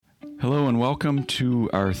Hello and welcome to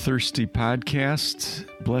our Thirsty Podcast.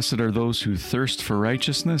 Blessed are those who thirst for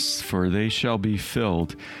righteousness, for they shall be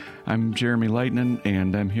filled. I'm Jeremy Lightnin,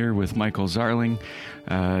 and I'm here with Michael Zarling.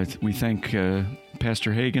 We thank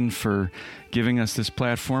Pastor Hagen for giving us this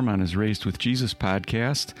platform on his Raised with Jesus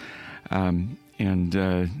podcast.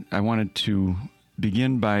 I wanted to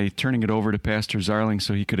begin by turning it over to Pastor Zarling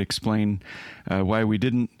so he could explain why we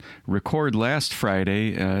didn't record last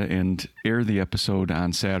Friday and air the episode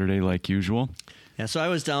on Saturday like usual. Yeah, so I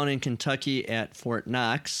was down in Kentucky at Fort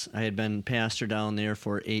Knox. I had been pastor down there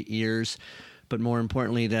for 8 years, but more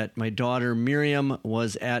importantly that my daughter Miriam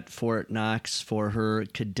was at Fort Knox for her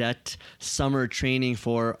cadet summer training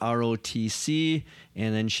for ROTC,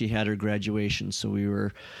 and then she had her graduation. So we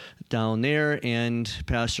were down there, and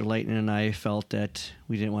Pastor Lightnin and I felt that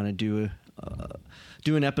we didn't want to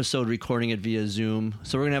do an episode recording it via Zoom.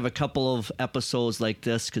 So we're going to have a couple of episodes like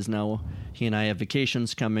this because now he and I have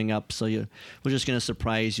vacations coming up. So we're just going to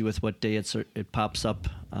surprise you with what day it pops up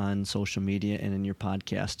on social media and in your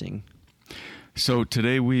podcasting. So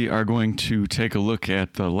today we are going to take a look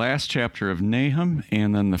at the last chapter of Nahum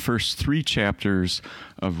and then the first 3 chapters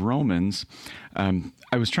of Romans.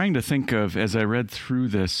 I was trying to think of, as I read through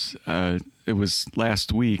this, it was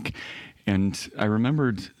last week, and I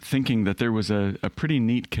remembered thinking that there was a pretty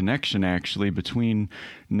neat connection, actually, between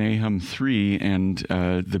Nahum 3 and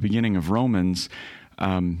the beginning of Romans,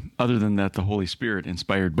 other than that the Holy Spirit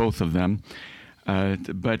inspired both of them.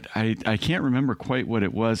 But I can't remember quite what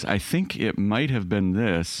it was. I think it might have been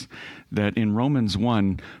this, that in Romans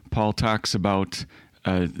 1, Paul talks about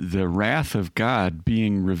the wrath of God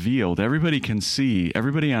being revealed. Everybody can see,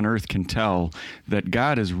 everybody on earth can tell that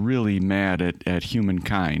God is really mad at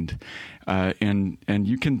humankind. And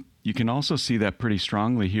you can also see that pretty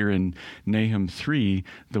strongly here in Nahum 3,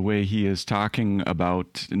 the way he is talking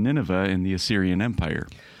about Nineveh and the Assyrian Empire.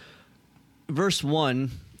 Verse 1,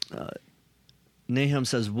 Nahum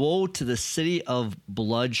says, "Woe to the city of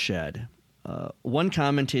bloodshed." One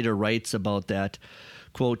commentator writes about that,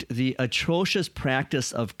 quote, "The atrocious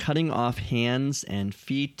practice of cutting off hands and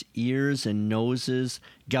feet, ears and noses,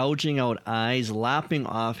 gouging out eyes, lopping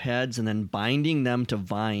off heads, and then binding them to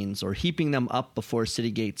vines or heaping them up before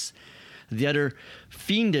city gates. The utter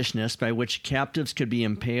fiendishness by which captives could be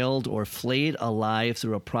impaled or flayed alive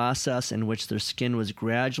through a process in which their skin was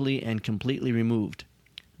gradually and completely removed.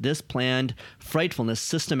 This planned frightfulness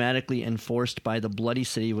systematically enforced by the bloody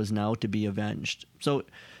city was now to be avenged." So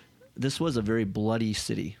this was a very bloody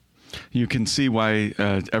city. You can see why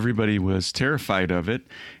everybody was terrified of it,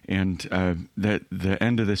 and that the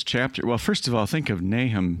end of this chapter. Well, first of all, think of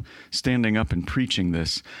Nahum standing up and preaching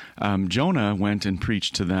this. Jonah went and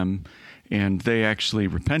preached to them, and they actually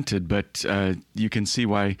repented, but you can see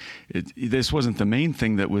why this wasn't the main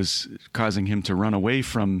thing that was causing him to run away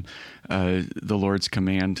from the Lord's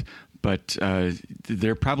command. But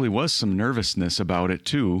there probably was some nervousness about it,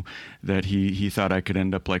 too, that he thought I could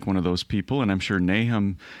end up like one of those people, and I'm sure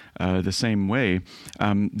Nahum the same way.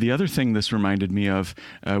 The other thing this reminded me of,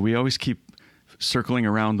 we always keep circling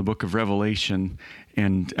around the book of Revelation,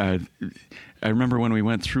 and I remember when we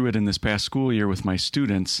went through it in this past school year with my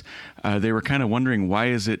students, they were kind of wondering, why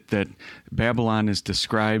is it that Babylon is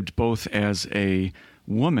described both as a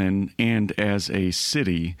woman and as a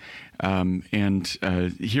city?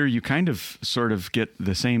 Here you kind of sort of get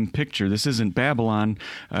the same picture. This isn't Babylon.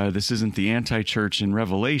 This isn't the anti-church in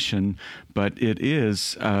Revelation, but it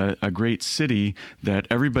is a great city that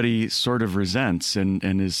everybody sort of resents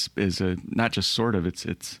and is not just sort of,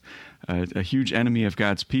 it's a huge enemy of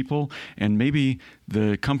God's people. And maybe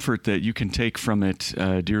the comfort that you can take from it,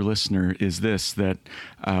 dear listener, is this, that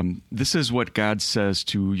this is what God says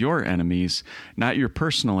to your enemies, not your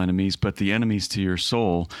personal enemies, but the enemies to your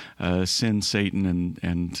soul, sin, Satan,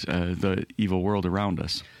 and the evil world around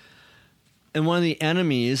us. And one of the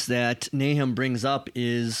enemies that Nahum brings up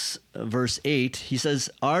is verse 8. He says,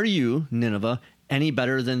 "Are you, Nineveh, any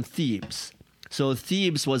better than Thebes?" So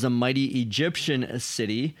Thebes was a mighty Egyptian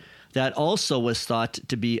city that also was thought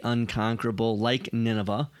to be unconquerable like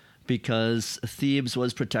Nineveh because Thebes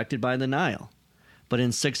was protected by the Nile. But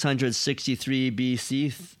in 663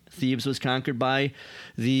 BC, Thebes was conquered by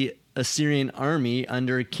the Assyrian army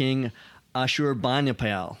under King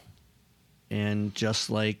Ashurbanipal. And just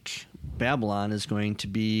like Babylon is going to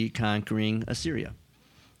be conquering Assyria.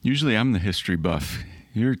 Usually I'm the history buff.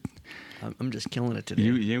 I'm just killing it today.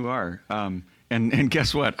 You are. And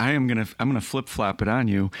guess what? I'm gonna flip flop it on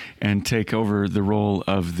you and take over the role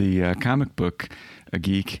of the comic book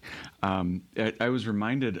geek. I was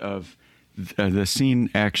reminded of the scene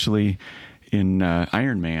actually in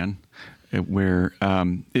Iron Man where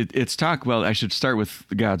it's talk. Well, I should start with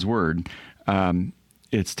God's word.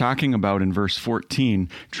 It's talking about in verse 14,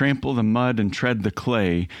 trample the mud and tread the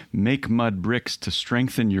clay, make mud bricks to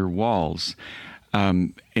strengthen your walls.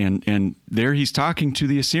 And there he's talking to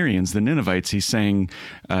the Assyrians, the Ninevites. He's saying,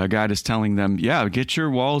 God is telling them, yeah, get your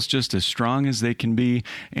walls just as strong as they can be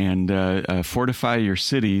and fortify your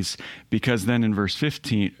cities, because then in verse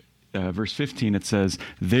 15, it says,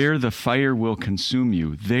 there the fire will consume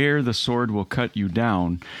you. There the sword will cut you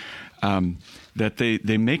down. That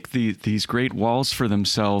they make these great walls for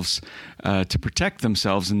themselves to protect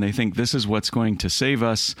themselves, and they think this is what's going to save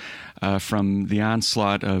us from the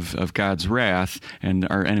onslaught of God's wrath and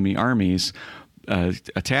our enemy armies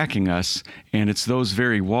attacking us. And it's those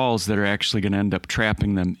very walls that are actually going to end up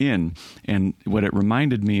trapping them in. And what it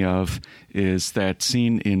reminded me of is that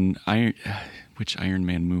scene in which Iron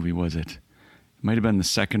Man movie was it? It might have been the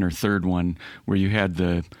second or third one, where you had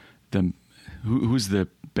who's the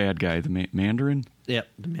bad guy, the Mandarin? Yep,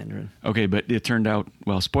 the Mandarin. Okay, but it turned out,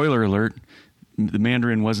 well, spoiler alert, the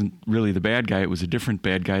Mandarin wasn't really the bad guy. It was a different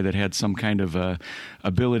bad guy that had some kind of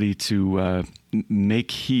ability to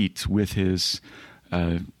make heat with his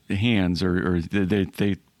hands, or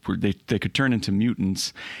they could turn into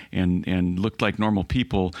mutants and looked like normal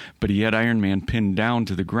people, but he had Iron Man pinned down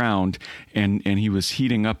to the ground, and he was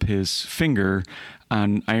heating up his finger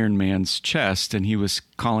on Iron Man's chest, and he was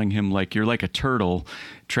calling him like, you're like a turtle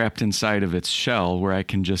trapped inside of its shell, where I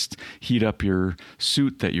can just heat up your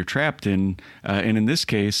suit that you're trapped in. And in this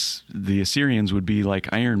case, the Assyrians would be like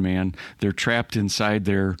Iron Man. They're trapped inside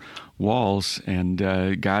their walls,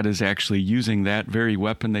 and God is actually using that very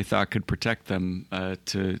weapon they thought could protect them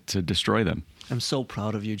to destroy them. I'm so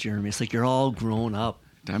proud of you, Jeremy. It's like you're all grown up.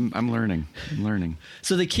 I'm learning.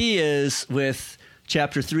 So the key is with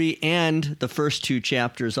chapter 3 and the first 2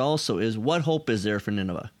 chapters also is, what hope is there for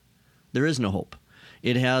Nineveh? There is no hope.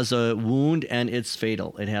 It has a wound and it's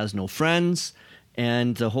fatal. It has no friends,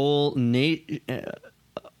 and the whole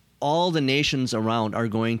all the nations around are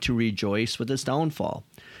going to rejoice with its downfall.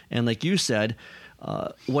 And like you said,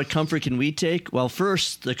 what comfort can we take? Well,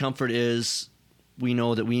 first, the comfort is we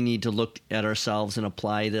know that we need to look at ourselves and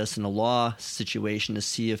apply this in a law situation to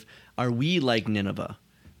see if are we like Nineveh,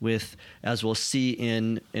 with, as we'll see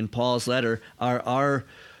in Paul's letter, are our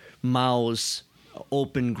mouths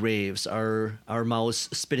open graves, are our mouths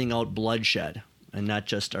spitting out bloodshed, and not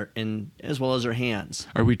just as well as our hands.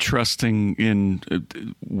 Are we trusting in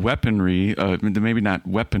weaponry, maybe not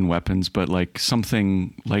weapons, but like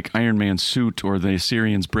something like Iron Man's suit or the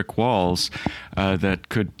Assyrians' brick walls that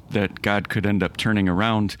God could end up turning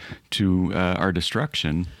around to our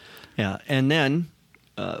destruction? Yeah, and then,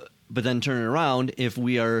 but then turn it around, if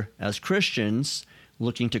we are, as Christians,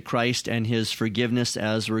 looking to Christ and his forgiveness,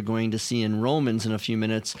 as we're going to see in Romans in a few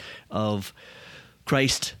minutes, of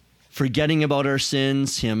Christ forgetting about our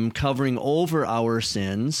sins, him covering over our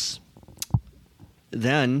sins,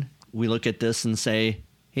 then we look at this and say,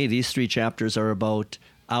 hey, these 3 chapters are about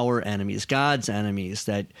our enemies, God's enemies,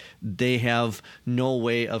 that they have no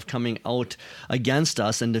way of coming out against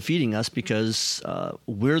us and defeating us, because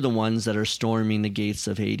we're the ones that are storming the gates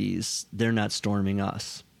of Hades. They're not storming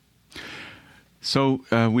us. So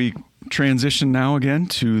we transition now again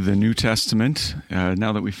to the New Testament,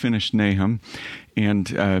 now that we finished Nahum.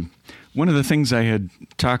 And one of the things I had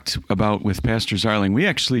talked about with Pastor Zarling, we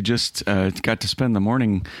actually just got to spend the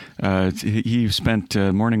morning, he spent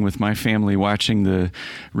morning with my family watching the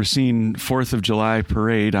Racine 4th of July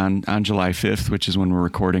parade on July 5th, which is when we're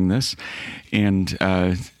recording this. And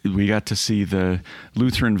we got to see the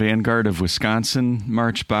Lutheran Vanguard of Wisconsin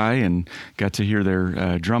march by and got to hear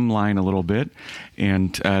their drum line a little bit.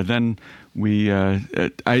 And then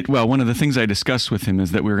one of the things I discussed with him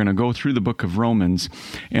is that we were going to go through the book of Romans,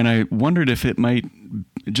 and I wondered if it might,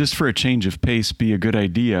 just for a change of pace, be a good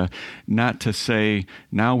idea not to say,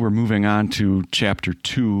 now we're moving on to chapter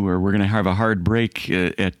 2, or we're going to have a hard break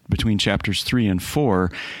between chapters 3 and 4,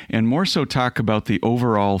 and more so talk about the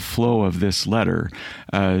overall flow of this letter,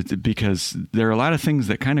 because there are a lot of things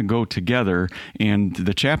that kind of go together, and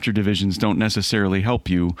the chapter divisions don't necessarily help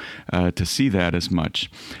you to see that as much.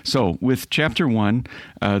 So with chapter 1,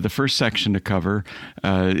 the first section to cover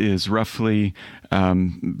is roughly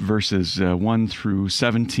verses 1 through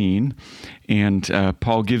 17, and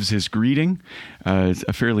Paul gives his greeting,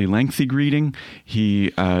 a fairly lengthy greeting.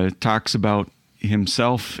 He talks about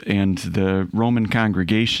himself and the Roman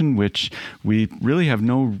congregation, which we really have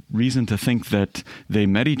no reason to think that they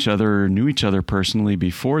met each other or knew each other personally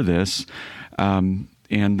before this.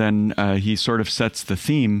 and then he sort of sets the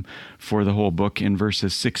theme for the whole book in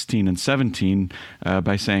verses 16 and 17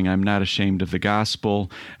 by saying, I'm not ashamed of the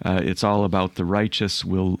gospel. It's all about the righteous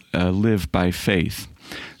will live by faith.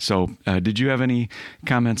 So did you have any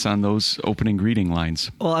comments on those opening greeting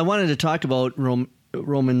lines? Well, I wanted to talk about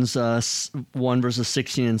Romans 1, verses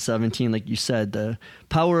 16 and 17, like you said, the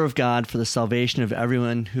power of God for the salvation of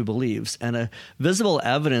everyone who believes. And a visible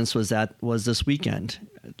evidence was this weekend.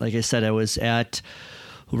 Like I said, I was at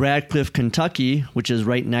Radcliffe, Kentucky, which is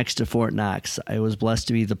right next to Fort Knox. I was blessed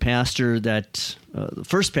to be the pastor the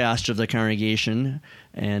first pastor of the congregation,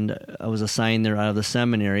 and I was assigned there out of the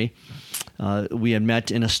seminary. We had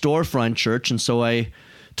met in a storefront church, and so I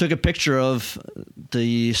took a picture of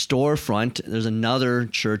the storefront. There's another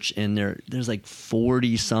church in there. There's like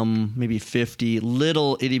 40-some, maybe 50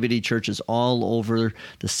 little itty-bitty churches all over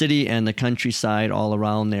the city and the countryside all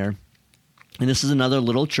around there. And this is another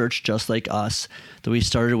little church just like us that we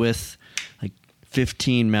started with like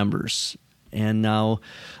 15 members. And now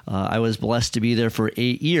I was blessed to be there for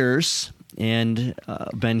 8 years and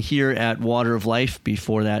been here at Water of Life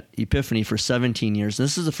before that Epiphany for 17 years.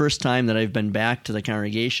 This is the first time that I've been back to the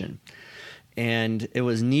congregation. And it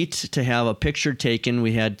was neat to have a picture taken.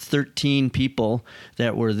 We had 13 people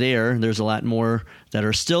that were there. There's a lot more that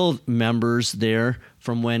are still members there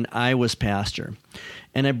from when I was pastor.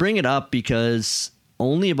 And I bring it up because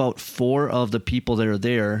only about 4 of the people that are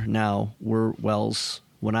there now were WELS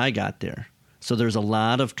when I got there. So there's a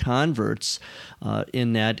lot of converts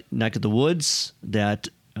in that neck of the woods that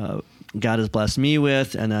God has blessed me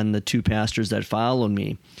with, and then the 2 pastors that followed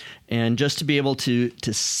me. And just to be able to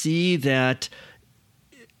see that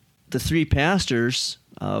the 3 pastors,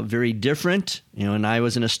 very different, and I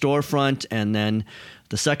was in a storefront, and then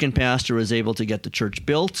the second pastor was able to get the church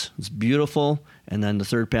built. It's beautiful. And then the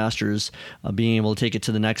third pastor is being able to take it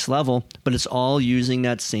to the next level. But it's all using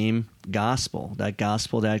that same gospel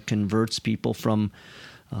that converts people from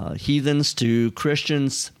heathens to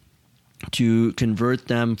Christians, to convert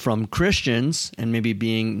them from Christians and maybe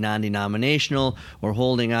being non-denominational or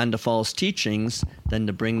holding on to false teachings, then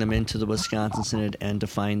to bring them into the Wisconsin Synod and to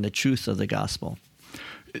find the truth of the gospel.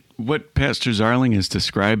 What Pastor Zarling is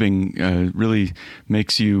describing really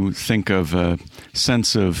makes you think of a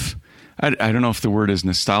sense of, I don't know if the word is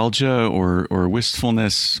nostalgia or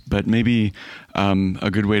wistfulness, but maybe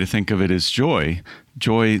a good way to think of it is joy.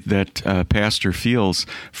 Joy that a pastor feels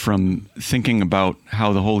from thinking about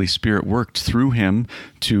how the Holy Spirit worked through him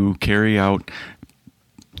to carry out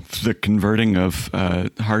the converting of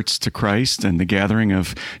hearts to Christ and the gathering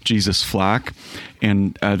of Jesus' flock.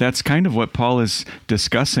 And that's kind of what Paul is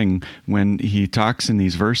discussing when he talks in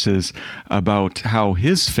these verses about how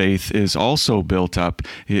his faith is also built up.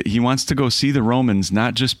 He wants to go see the Romans,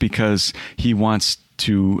 not just because he wants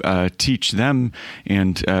to teach them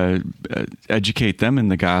and educate them in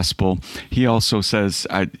the gospel. He also says,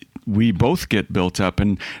 we both get built up.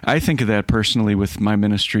 And I think of that personally with my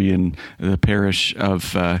ministry in the parish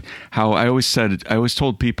of how I always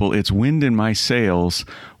told people it's wind in my sails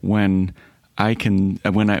when I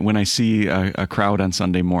see a crowd on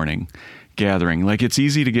Sunday morning gathering. Like, it's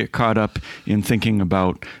easy to get caught up in thinking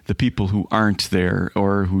about the people who aren't there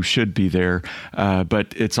or who should be there.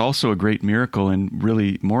 But it's also a great miracle and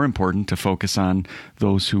really more important to focus on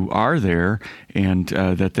those who are there and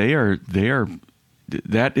that they are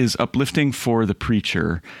that is uplifting for the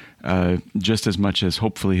preacher, just as much as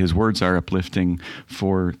hopefully his words are uplifting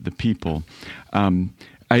for the people.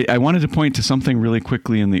 I wanted to point to something really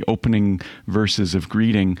quickly in the opening verses of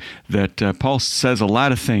greeting that Paul says a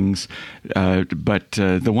lot of things, but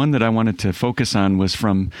the one that I wanted to focus on was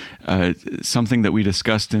from something that we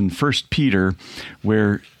discussed in 1 Peter,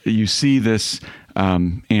 where you see this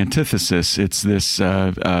antithesis. It's this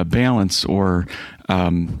balance or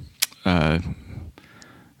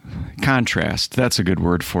contrast. That's a good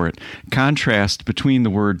word for it. Contrast between the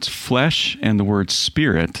words flesh and the word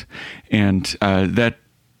spirit, and that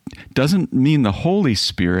doesn't mean the Holy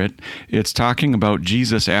Spirit. It's talking about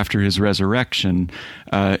Jesus after his resurrection,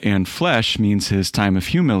 and flesh means his time of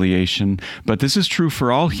humiliation. But this is true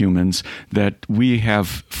for all humans, that we have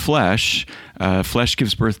flesh. Flesh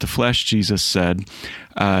gives birth to flesh, Jesus said,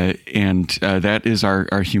 and that is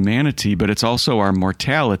our humanity, but it's also our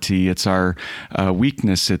mortality. It's our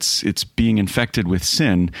weakness. It's being infected with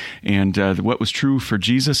sin. And what was true for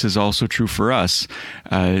Jesus is also true for us,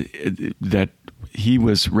 that he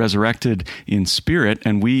was resurrected in spirit,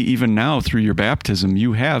 and we, even now, through your baptism,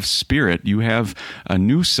 you have spirit. You have a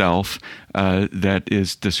new self that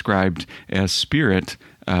is described as spirit,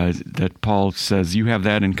 that Paul says you have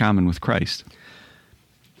that in common with Christ.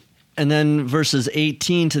 And then verses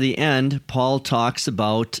 18 to the end, Paul talks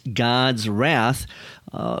about God's wrath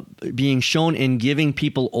being shown in giving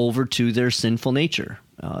people over to their sinful nature.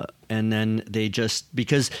 And then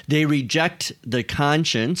because they reject the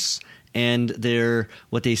conscience and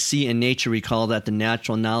what they see in nature, we call that the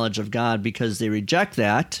natural knowledge of God, because they reject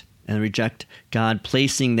that and reject God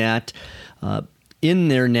placing that in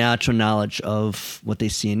their natural knowledge of what they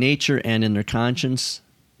see in nature and in their conscience.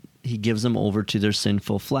 He gives them over to their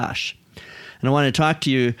sinful flesh. And I want to talk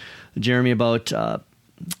to you, Jeremy, about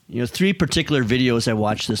 3 particular videos I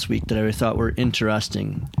watched this week that I thought were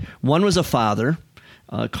interesting. One was a father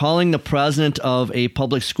calling the president of a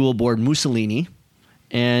public school board Mussolini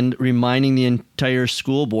and reminding the entire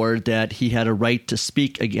school board that he had a right to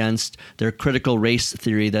speak against their critical race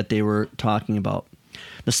theory that they were talking about.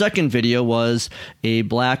 The second video was a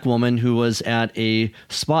black woman who was at a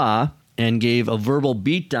spa and gave a verbal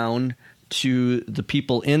beatdown to the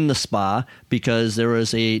people in the spa because there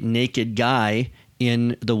was a naked guy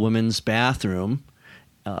in the women's bathroom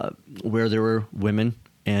where there were women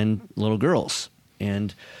and little girls.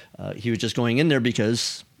 And he was just going in there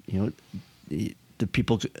because, the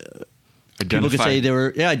people could say they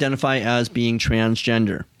were identify as being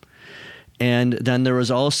transgender. And then there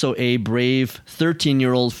was also a brave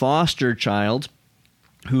 13-year-old foster child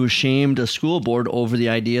who shamed a school board over the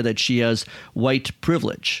idea that she has white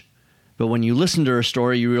privilege. But when you listen to her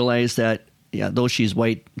story, you realize that, though she's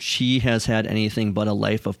white, she has had anything but a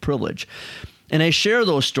life of privilege. And I share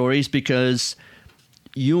those stories because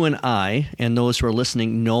you and I, and those who are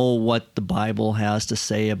listening, know what the Bible has to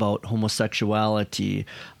say about homosexuality,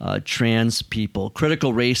 trans people,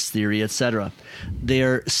 critical race theory, etc. They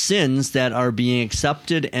are sins that are being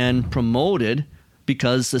accepted and promoted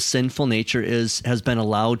because the sinful nature has been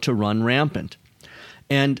allowed to run rampant.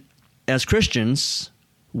 And as Christians,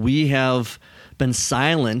 we have been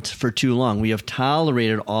silent for too long. We have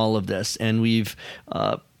tolerated all of this, and we've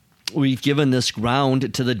given this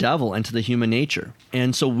ground to the devil and to the human nature.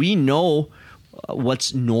 And so we know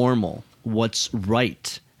what's normal, what's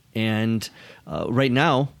right. And right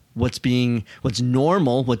now, what's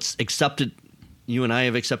normal, what's accepted, you and I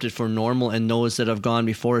have accepted for normal, and those that have gone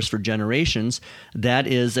before us for generations, that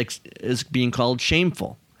is being called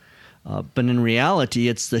shameful. But in reality,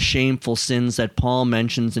 it's the shameful sins that Paul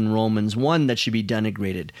mentions in Romans 1 that should be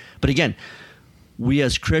denigrated. But again, we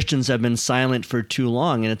as Christians have been silent for too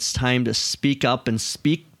long, and it's time to speak up and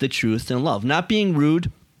speak the truth in love. Not being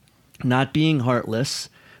rude, not being heartless,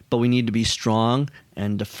 but we need to be strong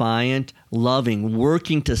and defiant, loving,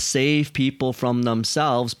 working to save people from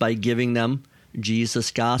themselves by giving them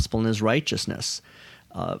Jesus' gospel and his righteousness.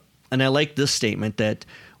 And I like this statement that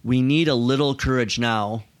we need a little courage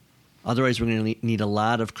now, otherwise we're going to need a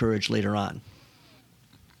lot of courage later on.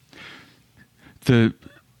 The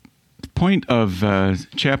point of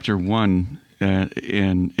chapter 1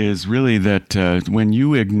 is really that when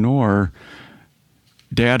you ignore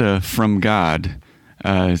data from God,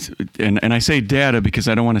 and I say data because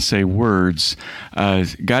I don't want to say words.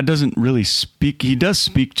 God doesn't really speak. He does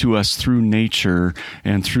speak to us through nature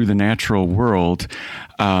and through the natural world,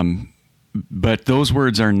 but those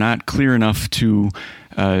words are not clear enough to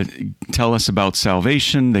tell us about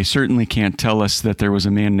salvation. They certainly can't tell us that there was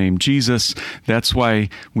a man named Jesus. That's why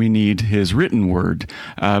we need his written word.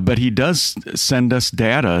 But he does send us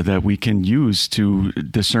data that we can use to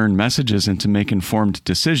discern messages and to make informed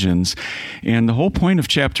decisions. And the whole point of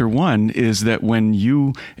chapter 1 is that when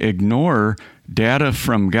you ignore data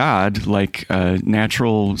from God, like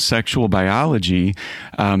natural sexual biology,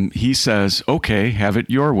 he says, okay, have it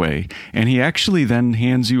your way. And he actually then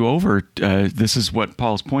hands you over. This is what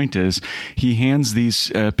Paul's point is. He hands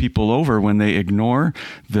these people over when they ignore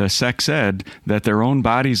the sex ed that their own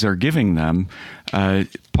bodies are giving them.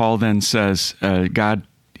 Paul then says, God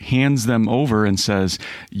hands them over and says,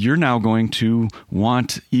 you're now going to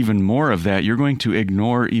want even more of that. You're going to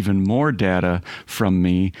ignore even more data from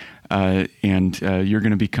me. And you're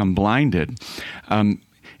going to become blinded.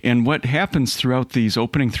 And what happens throughout these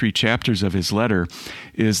opening 3 chapters of his letter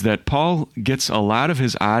is that Paul gets a lot of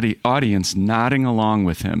his audience nodding along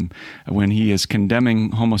with him when he is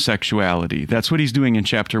condemning homosexuality. That's what he's doing in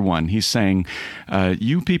chapter 1. He's saying,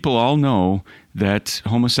 you people all know that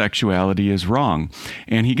homosexuality is wrong.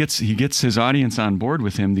 And he gets his audience on board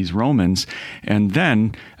with him, these Romans, and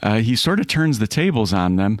then he sort of turns the tables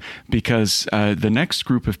on them because the next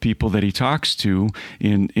group of people that he talks to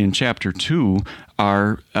in chapter 2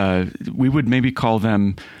 are, we would maybe call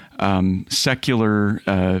them moral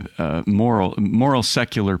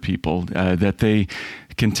secular people, that they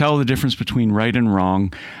can tell the difference between right and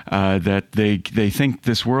wrong, that they think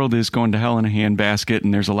this world is going to hell in a handbasket,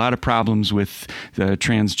 and there's a lot of problems with the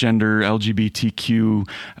transgender LGBTQ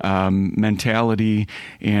mentality,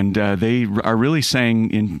 and they are really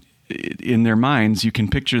saying in their minds, you can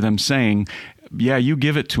picture them saying, yeah, you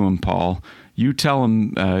give it to them, Paul. You tell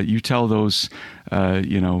them, you tell those,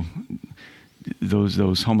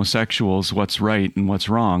 those homosexuals what's right and what's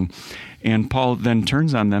wrong. And Paul then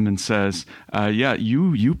turns on them and says, yeah,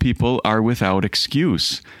 you people are without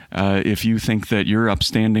excuse if you think that you're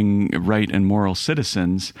upstanding, right, and moral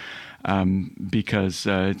citizens, because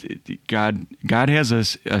God has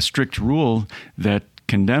a strict rule that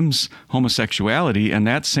condemns homosexuality, and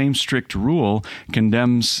that same strict rule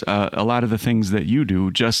condemns a lot of the things that you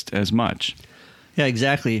do just as much. Yeah,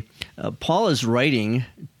 exactly. Paul is writing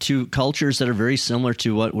to cultures that are very similar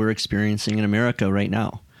to what we're experiencing in America right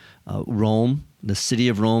now. Rome, the city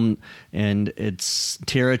of Rome and its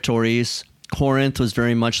territories. Corinth was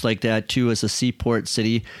very much like that too, as a seaport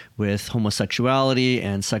city with homosexuality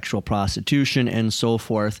and sexual prostitution and so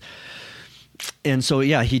forth. And so,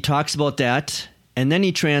 yeah, he talks about that. And then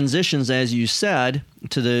he transitions, as you said,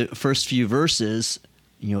 to the first few verses.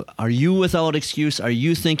 Are you without excuse? Are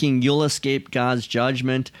you thinking you'll escape God's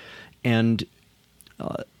judgment? And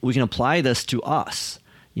we can apply this to us.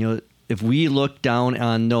 If we look down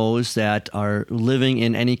on those that are living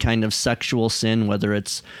in any kind of sexual sin, whether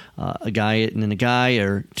it's a guy and a guy,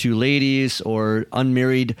 or two ladies, or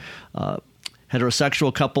unmarried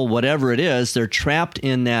heterosexual couple, whatever it is, they're trapped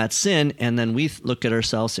in that sin. And then we look at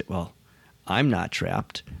ourselves and say, well, I'm not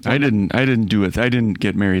trapped. I didn't do it. I didn't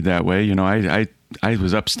get married that way. I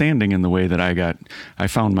was upstanding in the way that I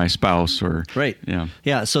found my spouse, or right. Yeah.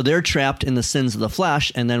 Yeah. So they're trapped in the sins of the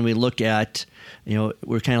flesh. And then we look at,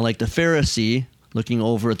 we're kind of like the Pharisee looking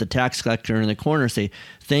over at the tax collector in the corner, say,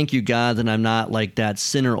 thank you, God, that I'm not like that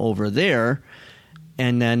sinner over there.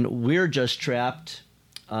 And then we're just trapped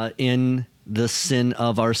in the sin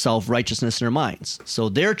of our self-righteousness in our minds. So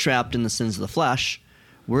they're trapped in the sins of the flesh.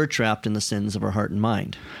 We're trapped in the sins of our heart and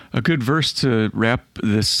mind. A good verse to wrap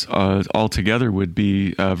this all together would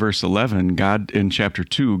be verse 11. God, in chapter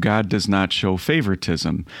 2, God does not show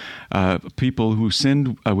favoritism. People who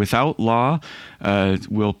sinned without law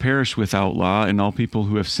will perish without law, and all people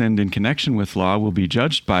who have sinned in connection with law will be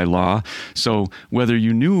judged by law. So whether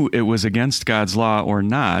you knew it was against God's law or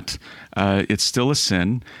not, it's still a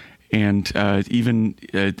sin. And even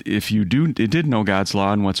if you did know God's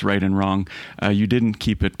law and what's right and wrong, you didn't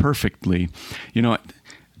keep it perfectly.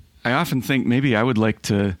 I often think maybe I would like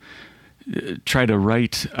to try to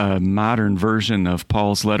write a modern version of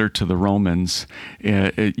Paul's letter to the Romans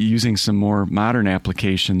using some more modern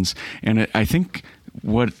applications. And I think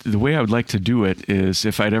the way I would like to do it is,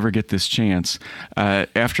 if I'd ever get this chance,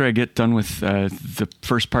 after I get done with the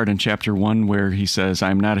first part in chapter 1 where he says,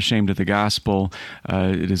 I'm not ashamed of the gospel,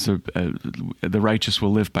 it is the righteous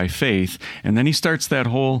will live by faith, and then he starts that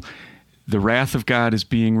whole the wrath of God is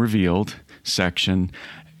being revealed section.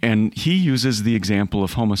 And he uses the example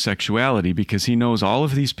of homosexuality because he knows all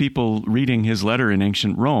of these people reading his letter in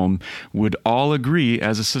ancient Rome would all agree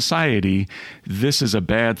as a society, this is a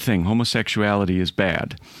bad thing. Homosexuality is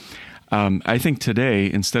bad. I think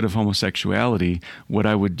today, instead of homosexuality, what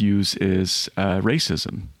I would use is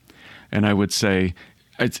racism. And I would say,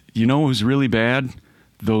 who's really bad?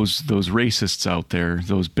 Those racists out there,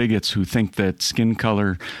 those bigots who think that skin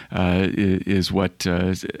color is what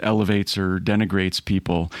elevates or denigrates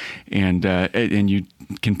people, and you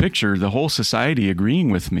can picture the whole society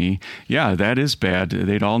agreeing with me. Yeah, that is bad.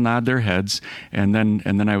 They'd all nod their heads, and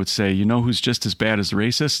then I would say, who's just as bad as the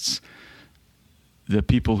racists? The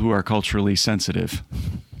people who are culturally sensitive,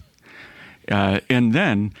 and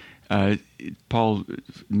then. Paul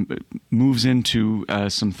moves into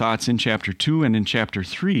some thoughts in chapter 2 and in chapter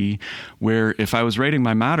 3, where if I was writing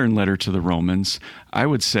my modern letter to the Romans, I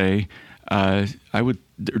would say, I would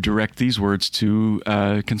direct these words to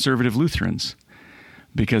conservative Lutherans,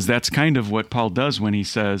 because that's kind of what Paul does when he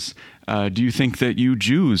says, do you think that you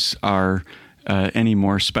Jews are any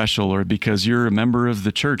more special, or because you're a member of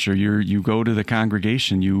the church, or you go to the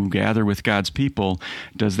congregation, you gather with God's people,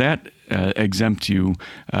 does that exempt you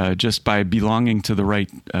just by belonging to the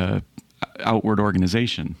right outward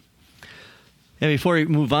organization? Yeah, before we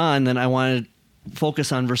move on, then I want to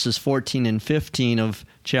focus on verses 14 and 15 of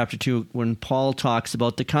chapter 2 when Paul talks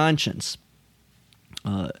about the conscience.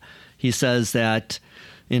 He says that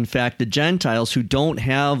In fact, the Gentiles who don't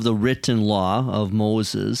have the written law of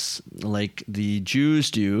Moses like the Jews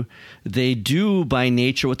do, they do by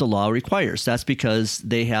nature what the law requires. That's because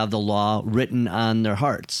they have the law written on their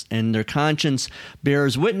hearts, and their conscience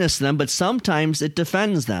bears witness to them, but sometimes it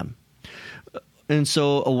defends them. And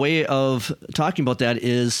so a way of talking about that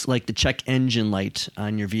is like the check engine light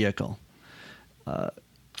on your vehicle.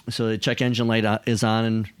 So the check engine light is on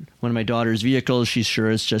in one of my daughter's vehicles. She's sure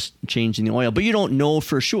it's just changing the oil, but you don't know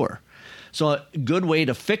for sure. So a good way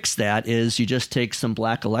to fix that is you just take some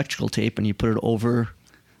black electrical tape and you put it over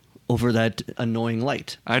that annoying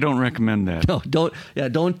light. I don't recommend that. No,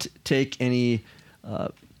 don't take any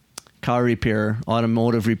car repair,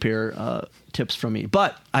 automotive repair tips from me.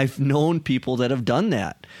 But I've known people that have done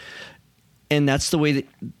that, and that's the way that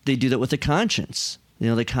they do that with the conscience.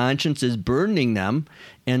 The conscience is burdening them,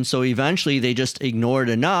 and so eventually they just ignore it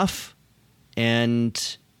enough,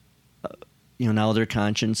 and now their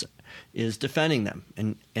conscience is defending them.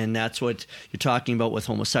 And that's what you're talking about with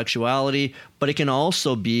homosexuality, but it can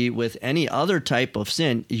also be with any other type of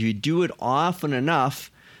sin. If you do it often enough,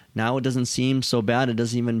 now it doesn't seem so bad, it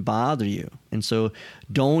doesn't even bother you. And so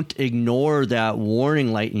don't ignore that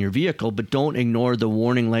warning light in your vehicle, but don't ignore the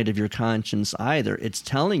warning light of your conscience either. It's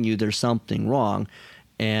telling you there's something wrong.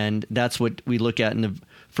 And that's what we look at in the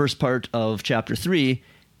first part of chapter 3.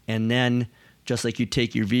 And then, just like you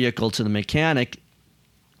take your vehicle to the mechanic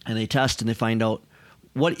and they test and they find out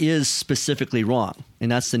what is specifically wrong.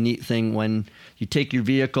 And that's the neat thing when you take your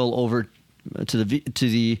vehicle over to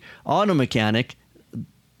the auto mechanic.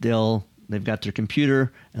 They've got their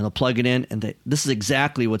computer and they'll plug it in, and this is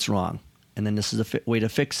exactly what's wrong. And then this is a way to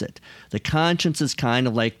fix it. The conscience is kind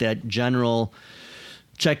of like that general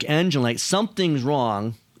check engine light. Something's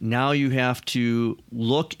wrong. Now you have to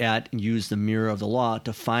look at and use the mirror of the law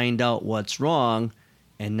to find out what's wrong.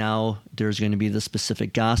 And now there's going to be the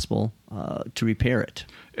specific gospel to repair it.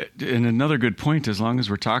 And another good point, as long as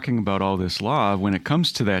we're talking about all this law, when it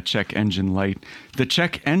comes to that check engine light, the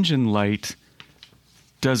check engine light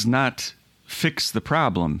does not fix the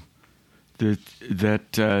problem. It's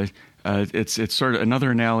sort of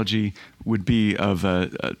another analogy would be of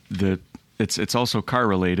it's also car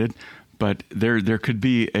related, but there could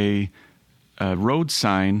be a road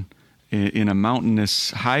sign in a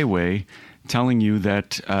mountainous highway telling you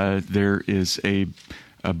that there is a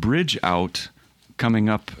bridge out coming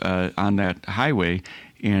up on that highway,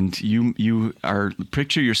 and you are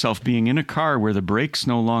picture yourself being in a car where the brakes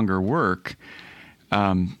no longer work.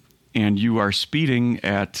 And you are speeding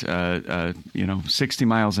at 60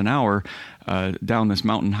 miles an hour down this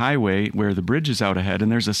mountain highway where the bridge is out ahead, and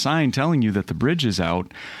there's a sign telling you that the bridge is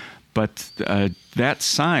out, but that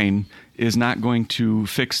sign is not going to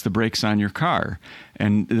fix the brakes on your car.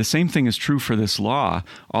 And the same thing is true for this law.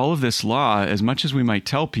 All of this law, as much as we might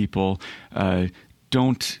tell people,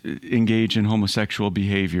 don't engage in homosexual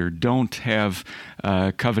behavior, don't have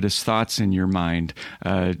covetous thoughts in your mind,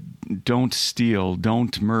 don't steal,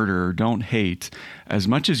 don't murder, don't hate. As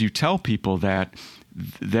much as you tell people that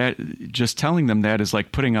just telling them that is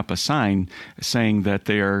like putting up a sign saying that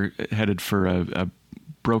they are headed for a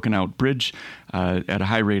broken out bridge at a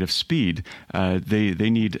high rate of speed. They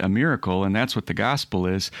need a miracle, and that's what the gospel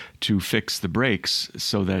is, to fix the brakes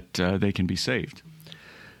so that they can be saved.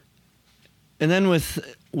 And then with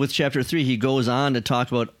chapter 3, he goes on to talk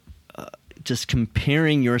about just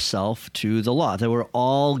comparing yourself to the law, that we're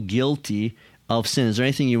all guilty of sin. Is there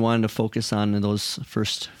anything you wanted to focus on in those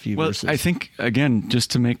first few verses? I think, again, just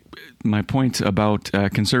to make my point about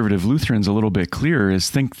conservative Lutherans a little bit clearer,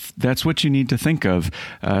 is that's what you need to think of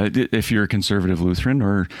if you're a conservative Lutheran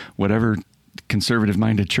or whatever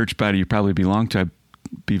conservative-minded church body you probably belong to. I'd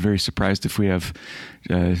be very surprised if we have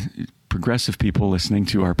progressive people listening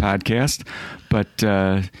to our podcast, but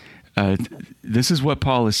this is what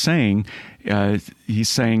Paul is saying. He's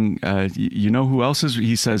saying, you know who else is?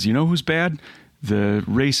 He says, you know who's bad? The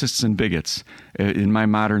racists and bigots. In my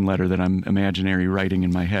modern letter that I'm imaginary writing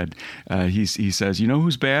in my head, he says, you know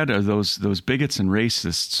who's bad are those bigots and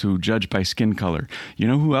racists who judge by skin color. You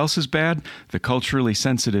know who else is bad? The culturally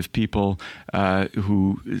sensitive people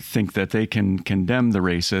who think that they can condemn the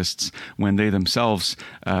racists when they themselves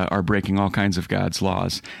are breaking all kinds of God's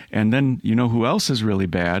laws. And then you know who else is really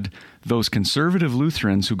bad? Those conservative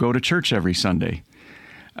Lutherans who go to church every Sunday.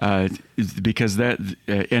 Because that,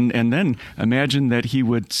 and then imagine that he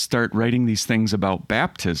would start writing these things about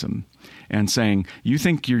baptism and saying, you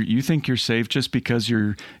think you're saved just because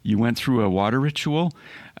you went through a water ritual.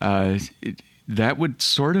 That would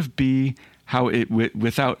sort of be how it,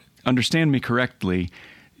 without, understand me correctly,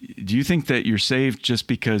 do you think that you're saved just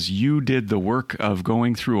because you did the work of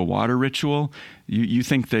going through a water ritual? You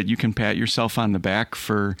think that you can pat yourself on the back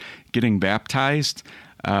for getting baptized?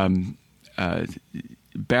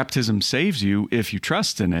 Baptism saves you if you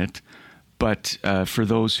trust in it. But for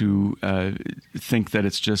those who think that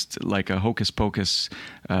it's just like a hocus pocus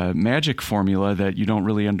magic formula that you don't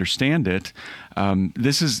really understand it,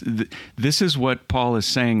 this is what Paul is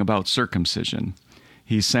saying about circumcision.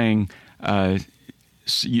 He's saying,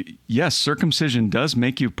 yes, circumcision does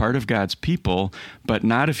make you part of God's people, but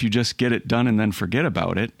not if you just get it done and then forget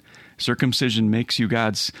about it. Circumcision makes you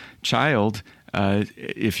God's child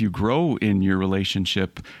if you grow in your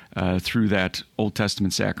relationship through that Old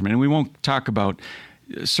Testament sacrament. And we won't talk about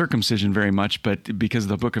circumcision very much, but because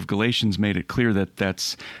the book of Galatians made it clear that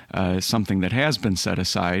that's something that has been set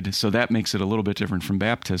aside, so that makes it a little bit different from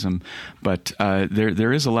baptism. But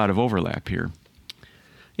there is a lot of overlap here.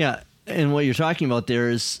 Yeah, and what you're talking about there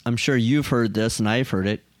is, I'm sure you've heard this, and I've heard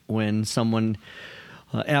it, when someone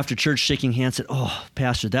after church shaking hands said, "Oh,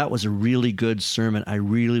 Pastor, that was a really good sermon. I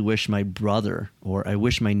really wish my brother or I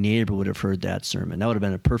wish my neighbor would have heard that sermon. That would have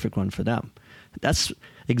been a perfect one for them." That's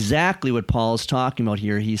exactly what Paul is talking about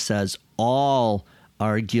here. He says all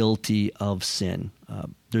are guilty of sin.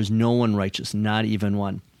 There's no one righteous, not even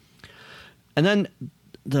one. And then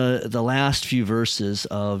the last few verses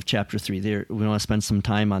of chapter 3, there we want to spend some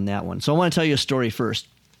time on that one. So I want to tell you a story first.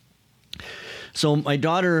 So my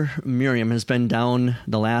daughter, Miriam, has been down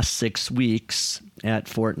the last 6 weeks at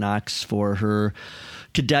Fort Knox for her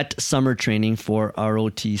cadet summer training for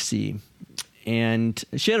ROTC. And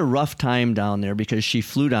she had a rough time down there because she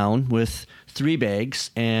flew down with 3 bags,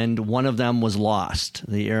 and one of them was lost.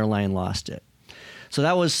 The airline lost it. So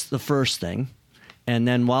that was the first thing. And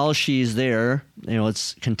then while she's there,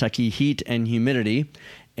 it's Kentucky heat and humidity,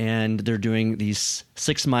 and they're doing these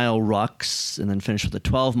 6-mile rucks and then finish with a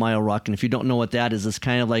 12-mile ruck. And if you don't know what that is, it's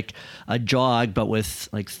kind of like a jog, but with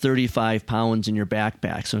like 35 pounds in your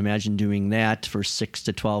backpack. So imagine doing that for 6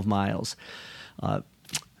 to 12 miles.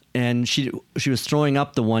 And she was throwing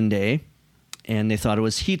up the one day, and they thought it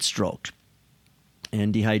was heat stroke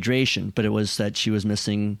and dehydration, but it was that she was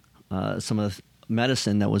missing some of the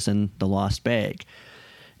medicine that was in the lost bag.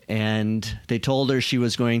 And they told her she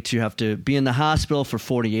was going to have to be in the hospital for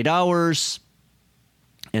 48 hours,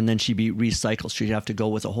 and then she'd be recycled. She'd have to go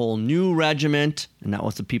with a whole new regiment, and that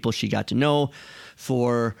was the people she got to know,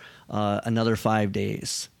 for another 5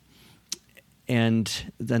 days. And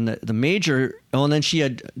then the major, and then she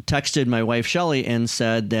had texted my wife, Shelley, and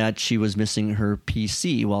said that she was missing her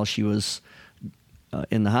PC while she was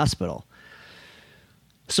in the hospital.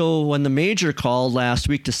 So when the major called last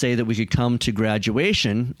week to say that we could come to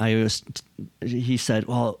graduation, he said,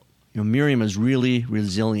 "Well, Miriam is really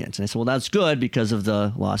resilient." And I said, "Well, that's good because of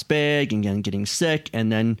the lost bag and getting sick, and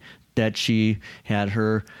then that she had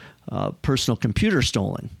her personal computer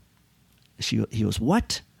stolen." He was,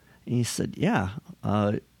 "What?" And he said, "Yeah,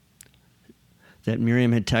 that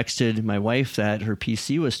Miriam had texted my wife that her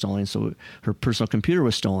PC was stolen, so her personal computer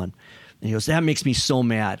was stolen." And he goes, "That makes me so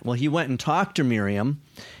mad." Well, he went and talked to Miriam,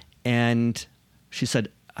 and she said,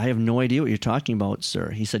 "I have no idea what you're talking about,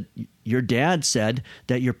 sir." He said, "Your dad said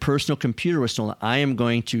that your personal computer was stolen. I am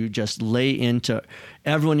going to just lay into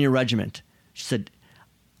everyone in your regiment." She said,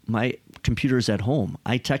 "My computer's at home.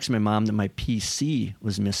 I texted my mom that my PC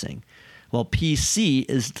was missing." Well, PC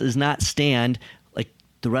does not stand like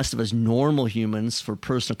the rest of us normal humans for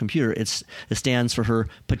personal computer. It stands for her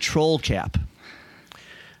patrol cap.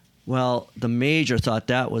 Well, the major thought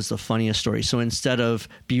that was the funniest story. So instead of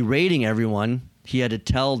berating everyone, he had to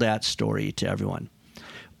tell that story to everyone.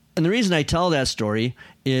 And the reason I tell that story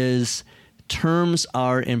is terms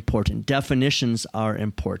are important. Definitions are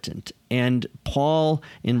important. And Paul,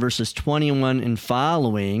 in verses 21 and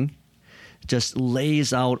following, just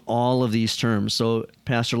lays out all of these terms. So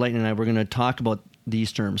Pastor Leighton and I, we're going to talk about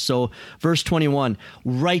these terms. So verse 21,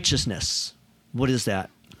 righteousness. What is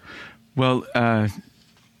that? Well,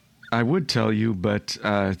 I would tell you, but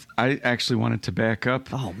I actually wanted to back up.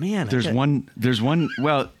 Oh man, there's one.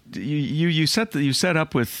 Well, you set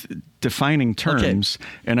up with defining terms, okay.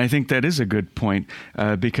 And I think that is a good point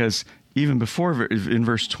because even before in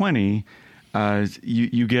verse 20,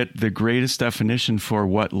 you get the greatest definition for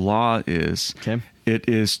what law is. Okay. It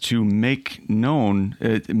is to make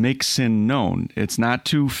sin known. It's not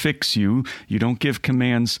to fix you. You don't give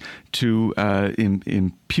commands to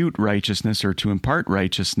impute righteousness or to impart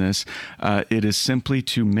righteousness. It is simply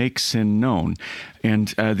to make sin known. And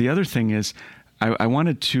the other thing is, I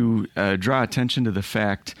wanted to draw attention to the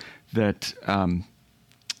fact that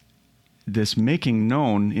this making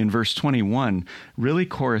known in verse 21 really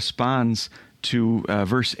corresponds to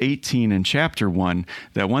verse 18 in chapter 1,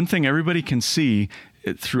 that one thing everybody can see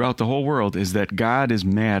throughout the whole world is that God is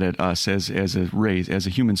mad at us as a race, as a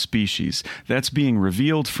human species. That's being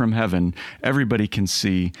revealed from heaven. Everybody can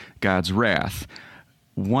see God's wrath.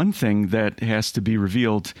 One thing that has to be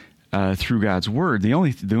revealed through God's word, the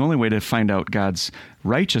only way to find out God's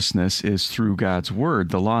righteousness is through God's word.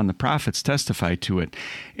 The law and the prophets testify to it.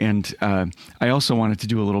 And I also wanted to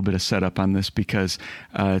do a little bit of setup on this because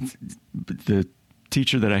the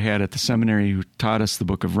teacher that I had at the seminary who taught us the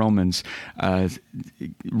book of Romans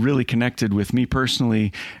really connected with me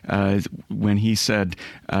personally when he said,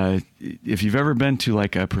 if you've ever been to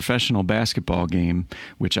like a professional basketball game,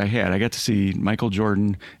 which I had, I got to see Michael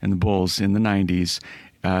Jordan and the Bulls in the 90s.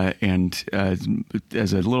 And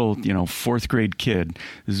as a little, fourth grade kid,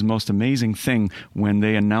 this is the most amazing thing when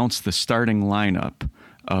they announced the starting lineup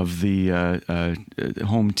of the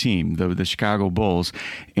home team, the Chicago Bulls,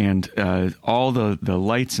 and all the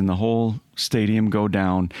lights in the whole stadium go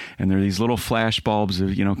down, and there are these little flash bulbs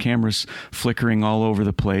of cameras flickering all over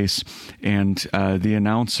the place, and the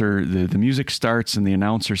announcer, the music starts, and the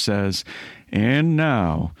announcer says, "And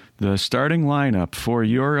now the starting lineup for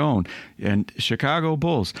your own and Chicago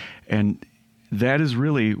Bulls." And that is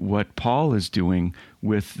really what Paul is doing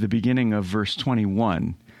with the beginning of verse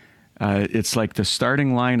 21. It's like the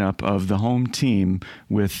starting lineup of the home team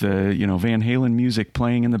with Van Halen music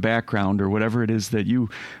playing in the background or whatever it is that you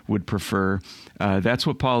would prefer. That's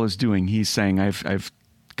what Paul is doing. He's saying, I've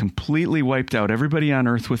completely wiped out everybody on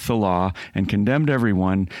earth with the law and condemned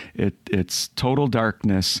everyone. It's total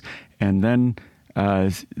darkness. And then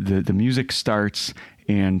the music starts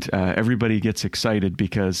and everybody gets excited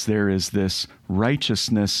because there is this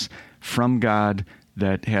righteousness from God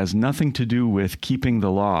that has nothing to do with keeping the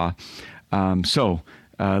law. So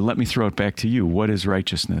let me throw it back to you. What is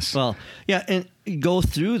righteousness? Well, yeah, and go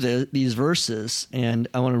through these verses, and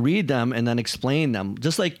I want to read them and then explain them,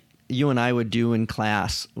 just like you and I would do in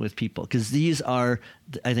class with people, because these are,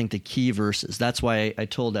 I think, the key verses. That's why I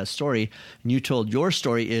told that story, and you told your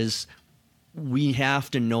story is we have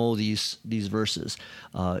to know these verses.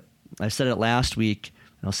 I said it last week,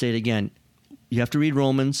 and I'll say it again. You have to read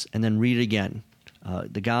Romans and then read it again.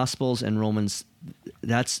 The Gospels and Romans,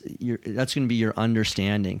 that's going to be your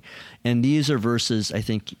understanding. And these are verses, I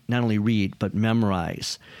think, not only read, but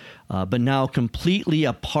memorize. But now completely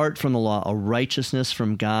apart from the law, a righteousness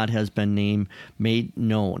from God has been made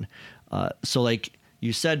known. So like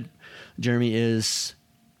you said, Jeremy, is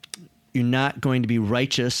you're not going to be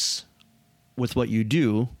righteous with what you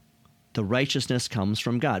do. The righteousness comes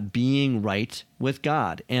from God, being right with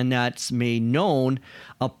God. And that's made known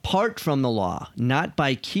apart from the law, not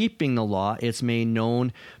by keeping the law. It's made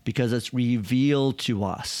known because it's revealed to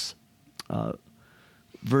us.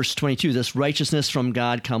 Verse 22, this righteousness from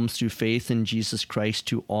God comes through faith in Jesus Christ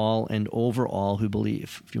to all and over all who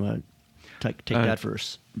believe. If you want to take that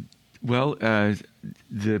verse. Well, I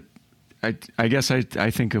guess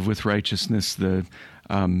I think of with righteousness the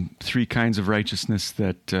three kinds of righteousness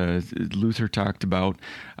that Luther talked about.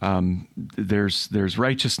 There's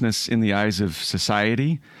righteousness in the eyes of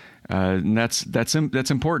society, and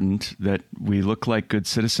that's important, that we look like good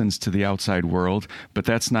citizens to the outside world. But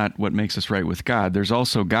that's not what makes us right with God. There's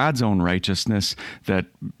also God's own righteousness that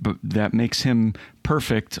makes him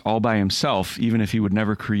perfect all by himself, even if he would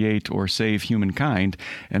never create or save humankind.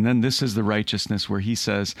 And then this is the righteousness where he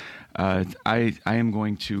says, I am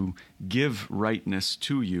going to give rightness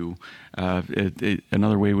to you.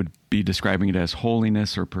 Another way would be describing it as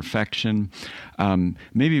holiness or perfection.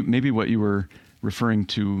 Maybe what you were referring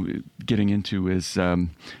to, getting into, is the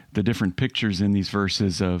different pictures in these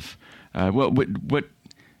verses of what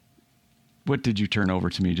did you turn over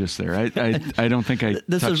to me just there? I don't think I.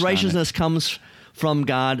 This is righteousness comes from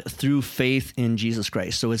God through faith in Jesus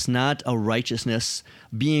Christ. So it's not a righteousness,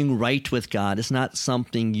 being right with God. It's not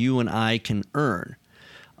something you and I can earn.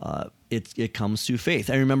 It comes through faith.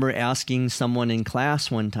 I remember asking someone in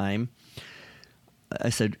class one time, I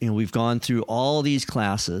said, we've gone through all these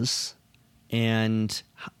classes, and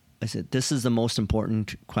I said, this is the most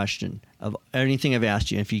important question of anything I've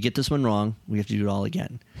asked you. And if you get this one wrong, we have to do it all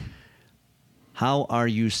again. How are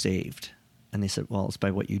you saved? And they said, well, it's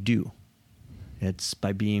by what you do. It's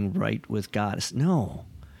by being right with God. I said, no.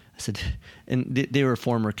 I said, and they were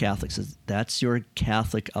former Catholics. I said, that's your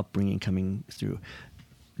Catholic upbringing coming through.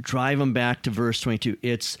 Drive them back to verse 22.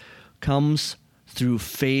 It comes through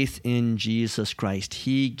faith in Jesus Christ.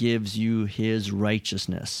 He gives you his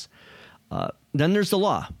righteousness. Then there's the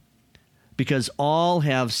law, because all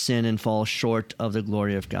have sinned and fall short of the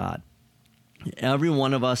glory of God. Every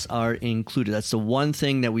one of us are included. That's the one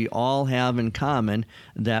thing that we all have in common,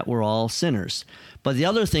 that we're all sinners. But the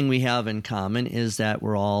other thing we have in common is that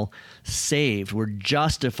we're all saved. We're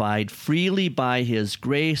justified freely by his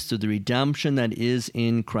grace through the redemption that is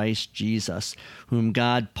in Christ Jesus, whom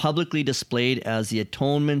God publicly displayed as the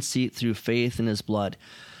atonement seat through faith in his blood.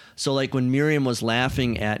 So like when Miriam was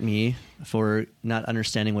laughing at me for not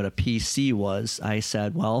understanding what a PC was, I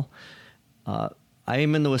said, well, I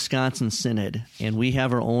am in the Wisconsin Synod, and we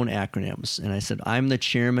have our own acronyms. And I said, I'm the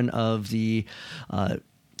chairman of the DMB,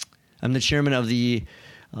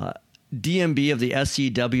 of the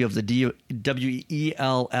SCW, of the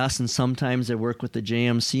WELS, and sometimes I work with the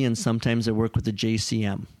JMC, and sometimes I work with the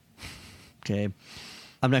JCM. Okay,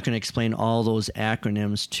 I'm not going to explain all those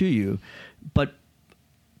acronyms to you, but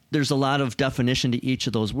there's a lot of definition to each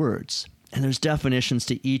of those words. And there's definitions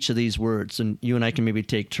to each of these words, and you and I can maybe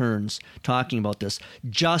take turns talking about this.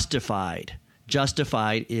 Justified.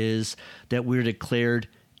 Justified is that we're declared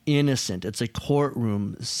innocent. It's a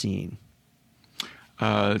courtroom scene.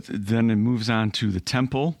 Then it moves on to the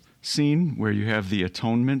temple scene, where you have the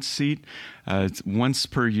atonement seat. Once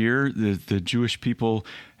per year, the Jewish people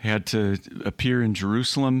had to appear in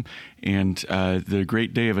Jerusalem, and the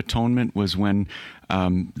Great Day of Atonement was when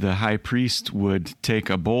the high priest would take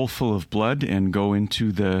a bowl full of blood and go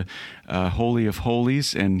into the Holy of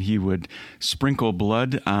Holies, and he would sprinkle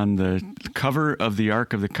blood on the cover of the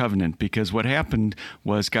Ark of the Covenant, because what happened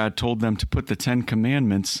was God told them to put the 10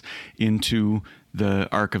 Commandments into the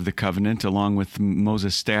Ark of the Covenant, along with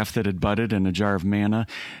Moses' staff that had budded and a jar of manna.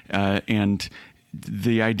 And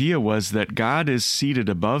the idea was that God is seated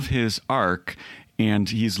above his ark, and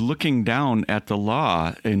he's looking down at the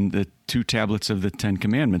law in the 2 tablets of the 10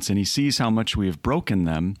 Commandments, and he sees how much we have broken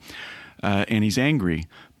them, and he's angry.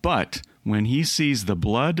 But when he sees the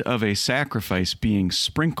blood of a sacrifice being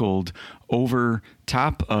sprinkled over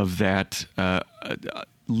top of that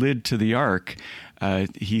lid to the ark,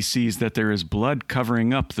 he sees that there is blood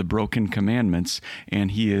covering up the broken commandments,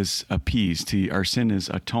 and he is appeased. Our sin is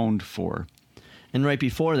atoned for. And right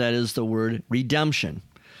before that is the word redemption.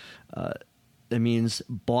 That means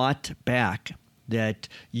bought back, that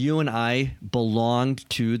you and I belonged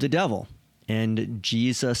to the devil, and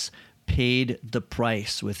Jesus paid the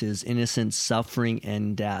price with his innocent suffering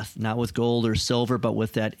and death, not with gold or silver, but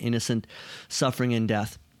with that innocent suffering and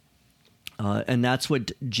death. And that's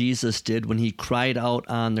what Jesus did when he cried out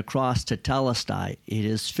on the cross, tetelestai, it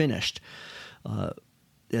is finished.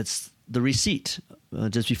 It's the receipt.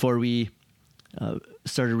 Just before we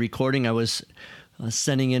started recording, I was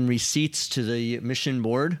sending in receipts to the mission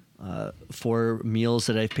board for meals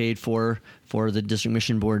that I've paid for the district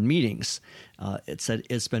mission board meetings. It said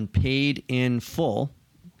it's been paid in full.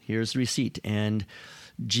 Here's the receipt. And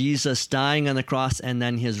Jesus dying on the cross and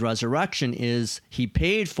then his resurrection is he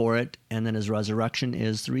paid for it, and then his resurrection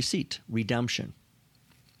is the receipt, redemption.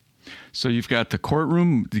 So you've got the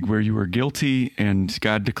courtroom where you were guilty and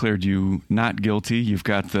God declared you not guilty. You've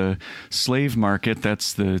got the slave market,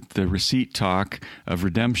 that's the receipt talk of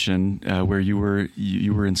redemption, where you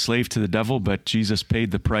were enslaved to the devil, but Jesus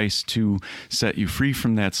paid the price to set you free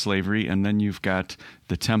from that slavery. And then you've got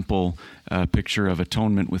the temple picture of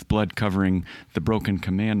atonement with blood covering the broken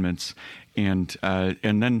commandments. And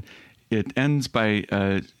then it ends by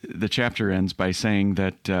the chapter ends by saying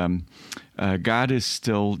that God is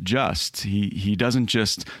still just. He doesn't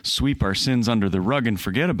just sweep our sins under the rug and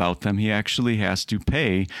forget about them. He actually has to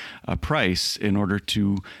pay a price in order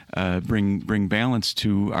to bring balance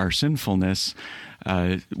to our sinfulness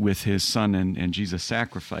with his Son and Jesus'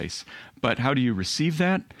 sacrifice. But how do you receive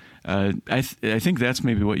that? I think that's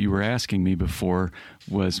maybe what you were asking me before,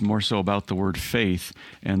 was more so about the word faith,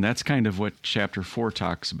 and that's kind of what chapter 4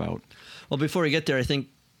 talks about. Well, before we get there, I think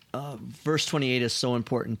verse 28 is so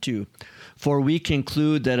important too. For we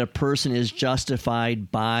conclude that a person is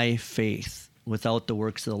justified by faith without the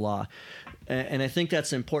works of the law. And I think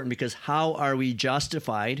that's important, because how are we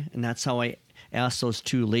justified? And that's how I asked those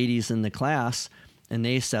 2 ladies in the class, and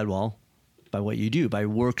they said, well, by what you do, by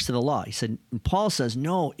works of the law. He said, Paul says,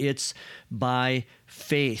 no, it's by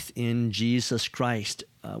faith in Jesus Christ.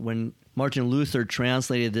 When Martin Luther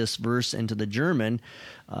translated this verse into the German,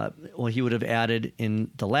 he would have added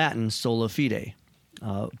in the Latin, sola fide,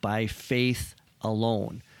 by faith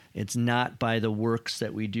alone. It's not by the works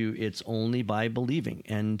that we do, it's only by believing.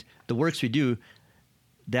 And the works we do,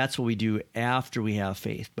 that's what we do after we have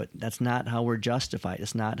faith, but that's not how we're justified.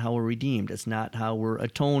 It's not how we're redeemed. It's not how we're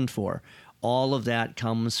atoned for. All of that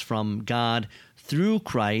comes from God through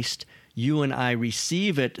Christ. You and I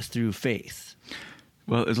receive it through faith.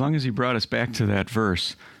 Well, as long as you brought us back to that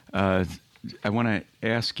verse, I want to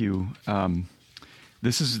ask you.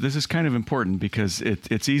 This is kind of important because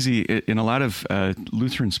it's easy in a lot of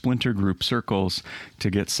Lutheran splinter group circles to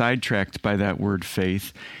get sidetracked by that word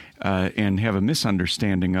faith and have a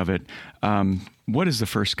misunderstanding of it. What is the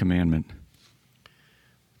first commandment?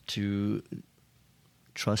 To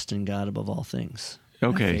trust in God above all things.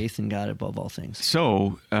 Okay. Have faith in God above all things.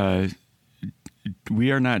 So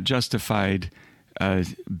we are not justified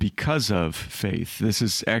because of faith. This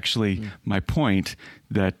is actually my point,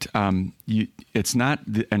 that it's not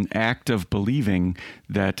an act of believing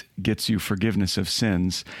that gets you forgiveness of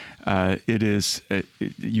sins. It is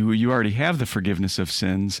you already have the forgiveness of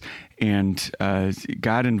sins, and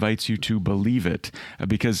God invites you to believe it,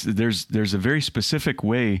 because there's a very specific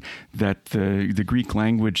way that the Greek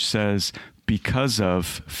language says because of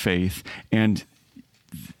faith, and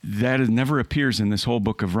that never appears in this whole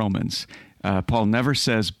book of Romans. Paul never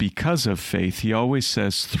says because of faith. He always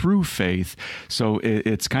says through faith. So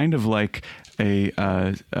it's kind of like I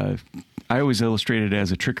always illustrate it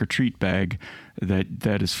as a trick-or-treat bag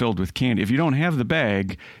that is filled with candy. If you don't have the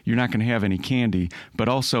bag, you're not going to have any candy. But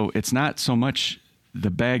also, it's not so much the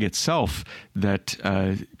bag itself that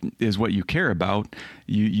is what you care about.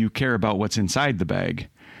 You care about what's inside the bag.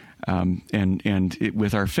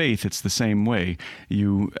 With our faith, it's the same way.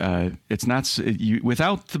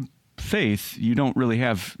 Without the faith, you don't really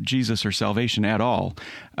have Jesus or salvation at all.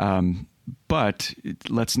 But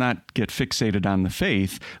let's not get fixated on the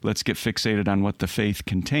faith. Let's get fixated on what the faith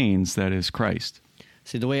contains, that is Christ.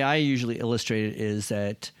 See, the way I usually illustrate it is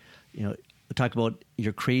that, talk about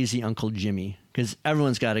your crazy Uncle Jimmy, because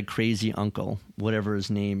everyone's got a crazy uncle, whatever his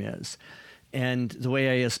name is. And the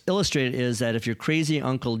way I illustrate it is that if your crazy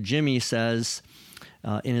Uncle Jimmy says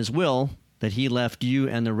in his will that he left you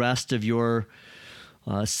and the rest of your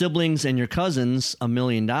siblings and your cousins $1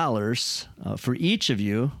 million for each of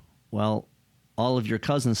you, well, all of your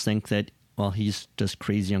cousins think that, well, he's just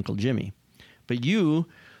crazy Uncle Jimmy. But you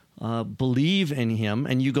believe in him,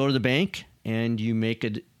 and you go to the bank and you make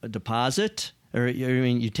a deposit, or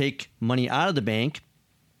you take money out of the bank,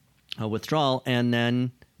 a withdrawal, and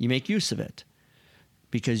then you make use of it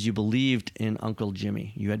because you believed in Uncle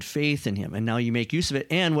Jimmy. You had faith in him, and now you make use of it.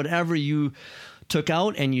 And whatever you took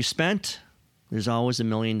out and you spent, there's always $1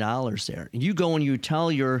 million there. You go and you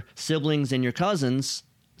tell your siblings and your cousins,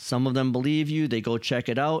 some of them believe you, they go check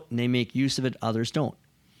it out, and they make use of it, others don't.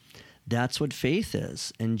 That's what faith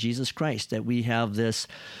is in Jesus Christ, that we have this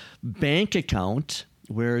bank account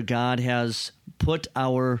where God has put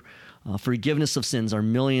our forgiveness of sins, our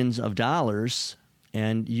millions of dollars,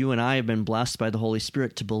 and you and I have been blessed by the Holy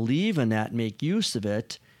Spirit to believe in that, make use of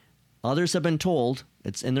it. Others have been told,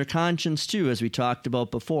 it's in their conscience too, as we talked about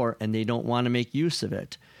before, and they don't want to make use of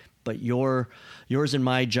it. But yours and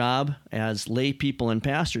my job as lay people and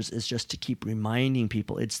pastors is just to keep reminding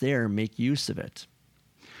people it's there, make use of it.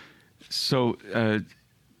 So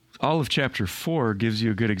all of chapter 4 gives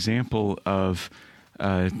you a good example of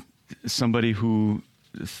somebody who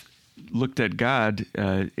looked at God,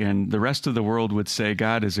 and the rest of the world would say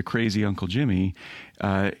God is a crazy Uncle Jimmy,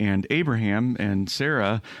 and Abraham and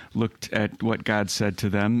Sarah looked at what God said to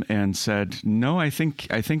them and said, no, I think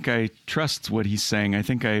I trust what he's saying. I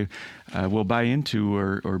think I will buy into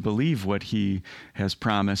or believe what he has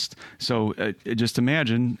promised. So just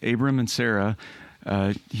imagine Abram and Sarah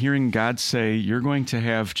hearing God say, you're going to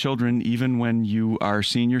have children even when you are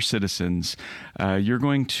senior citizens. You're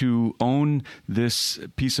going to own this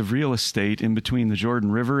piece of real estate in between the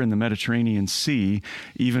Jordan River and the Mediterranean Sea,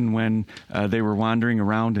 even when they were wandering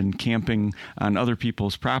around and camping on other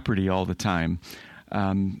people's property all the time.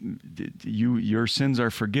 Your sins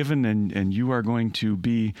are forgiven, and you are going to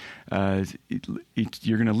be,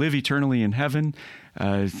 you're going to live eternally in heaven.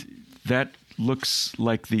 That looks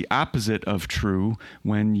like the opposite of true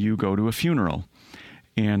when you go to a funeral.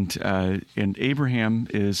 And Abraham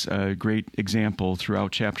is a great example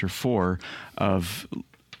throughout chapter 4 of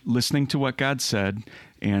listening to what God said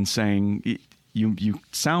and saying, you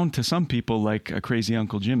sound to some people like a crazy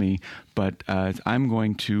Uncle Jimmy, but I'm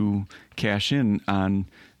going to cash in on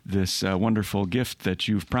this wonderful gift that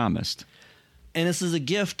you've promised. And this is a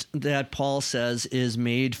gift that Paul says is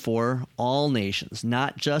made for all nations,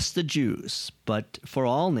 not just the Jews, but for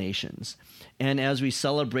all nations. And as we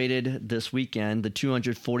celebrated this weekend, the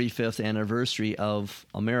 245th anniversary of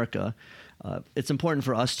America, it's important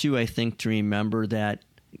for us too, I think, to remember that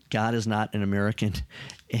God is not an American,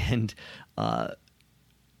 and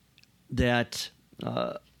that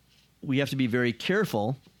we have to be very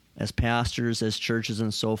careful as pastors, as churches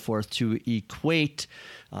and so forth, to equate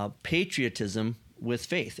patriotism with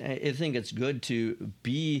faith. I think it's good to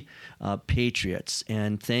be patriots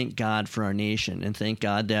and thank God for our nation and thank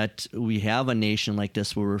God that we have a nation like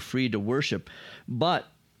this where we're free to worship. But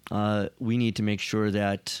we need to make sure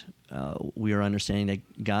that we are understanding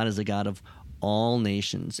that God is a God of all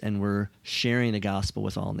nations, and we're sharing the gospel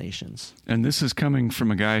with all nations. And this is coming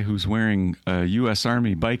from a guy who's wearing a U.S.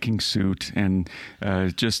 Army biking suit and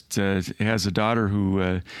just has a daughter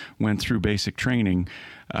who went through basic training.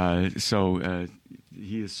 So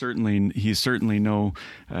he's certainly no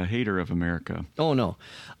hater of America. Oh no,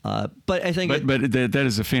 but I think that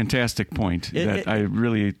is a fantastic point. I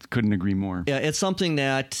really couldn't agree more. Yeah, it's something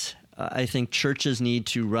that I think churches need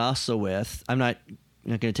to wrestle with. I'm not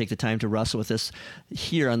going to take the time to wrestle with this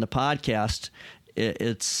here on the podcast.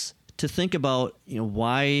 It's to think about,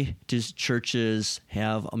 why does churches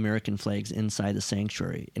have American flags inside the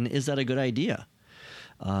sanctuary? And is that a good idea?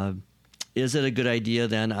 Is it a good idea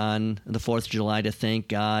then on the 4th of July to thank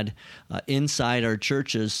God inside our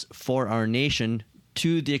churches for our nation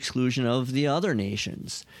to the exclusion of the other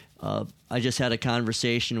nations? I just had a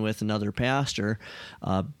conversation with another pastor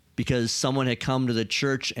because someone had come to the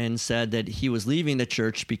church and said that he was leaving the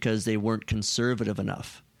church because they weren't conservative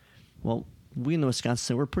enough. Well, we in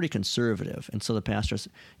Wisconsin, we're pretty conservative. And so the pastor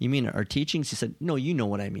said, "You mean our teachings?" He said, "No, you know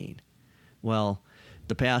what I mean." Well,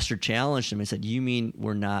 the pastor challenged him and said, "You mean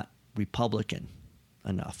we're not Republican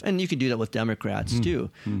enough?" And you can do that with Democrats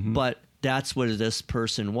too. Mm-hmm. But that's what this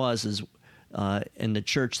person was in the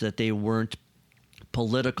church, that they weren't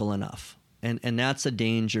political enough. And that's a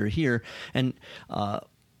danger here. And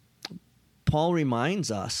Paul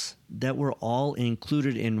reminds us that we're all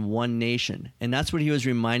included in one nation. And that's what he was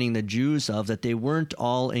reminding the Jews of, that they weren't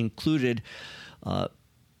all included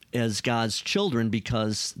as God's children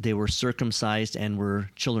because they were circumcised and were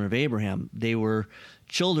children of Abraham. They were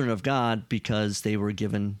children of God because they were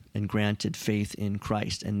given and granted faith in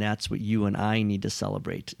Christ. And that's what you and I need to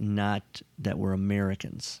celebrate, not that we're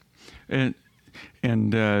Americans.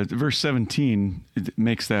 And verse 17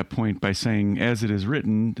 makes that point by saying, "As it is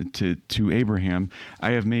written to Abraham,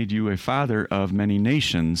 I have made you a father of many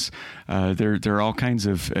nations." There are all kinds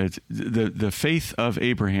of the faith of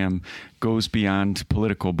Abraham goes beyond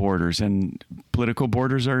political borders, and political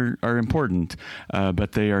borders are important,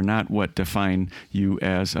 but they are not what define you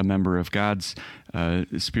as a member of God's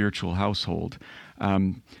spiritual household.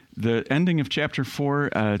 The ending of chapter 4,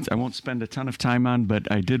 I won't spend a ton of time on,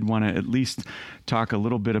 but I did want to at least talk a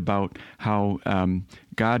little bit about how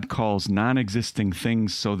God calls non-existing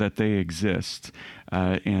things so that they exist.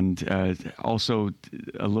 And also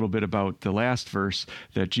a little bit about the last verse,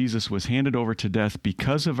 that Jesus was handed over to death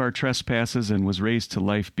because of our trespasses and was raised to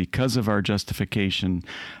life because of our justification.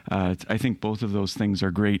 I think both of those things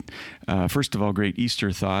are great. First of all, great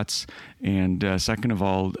Easter thoughts, and second of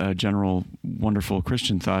all, general wonderful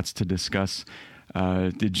Christian thoughts to discuss.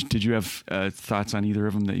 Did you have thoughts on either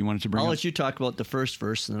of them that you wanted to bring I'll up? let you talk about the first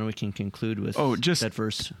verse, and then we can conclude with that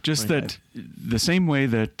verse. Just 25. that the same way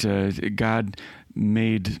that God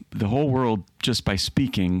made the whole world just by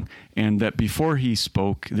speaking, and that before he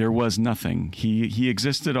spoke, there was nothing. He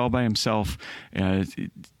existed all by himself.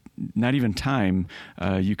 Not even time,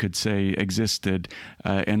 you could say, existed.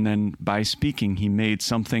 And then by speaking, he made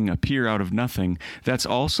something appear out of nothing. That's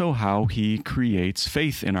also how he creates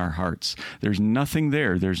faith in our hearts. There's nothing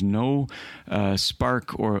there. There's no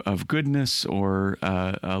spark of goodness or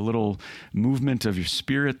a little movement of your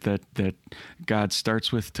spirit that God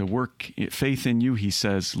starts with to work faith in you. He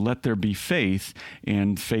says, "Let there be faith,"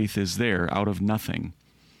 and faith is there out of nothing.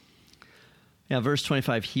 Yeah, verse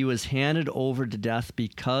 25, he was handed over to death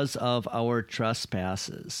because of our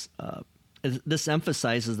trespasses. This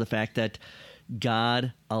emphasizes the fact that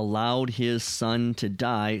God allowed his son to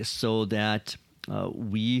die so that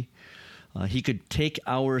he could take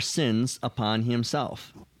our sins upon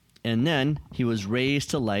himself. And then he was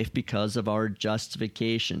raised to life because of our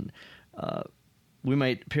justification. We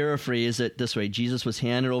might paraphrase it this way: Jesus was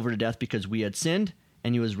handed over to death because we had sinned,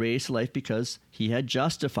 and he was raised to life because he had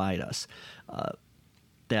justified us.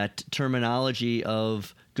 That terminology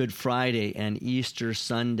of Good Friday and Easter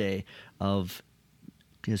Sunday, of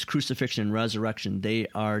his crucifixion and resurrection, they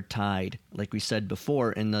are tied, like we said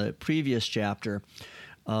before in the previous chapter,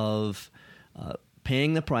 of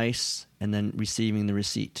paying the price and then receiving the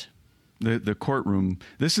receipt. The courtroom.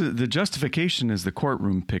 The justification is the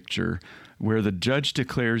courtroom picture, where the judge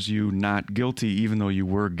declares you not guilty even though you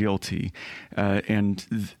were guilty.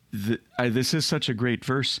 This is such a great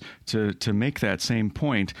verse to make that same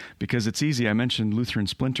point, because it's easy. I mentioned Lutheran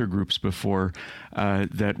splinter groups before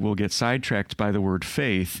that will get sidetracked by the word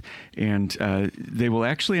faith, and they will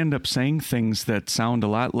actually end up saying things that sound a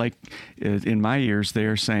lot like, in my ears, they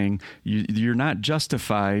are saying, you're not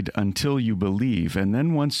justified until you believe, and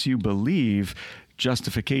then once you believe,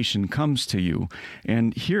 justification comes to you.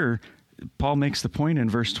 And here, Paul makes the point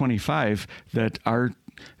in verse 25 that our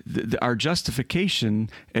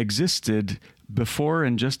justification existed before,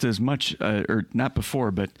 and just as much, or not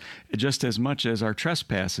before, but just as much as our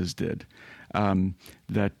trespasses did.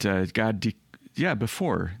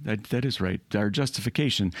 Before. That is right. Our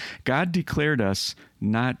justification. God declared us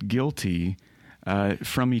not guilty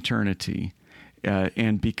from eternity.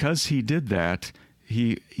 And because he did that,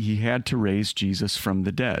 he had to raise Jesus from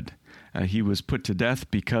the dead. He was put to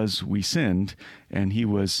death because we sinned, and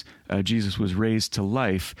Jesus was raised to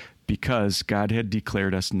life because God had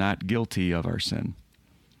declared us not guilty of our sin.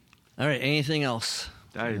 All right. Anything else?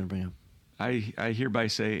 I hereby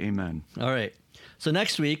say amen. All right. So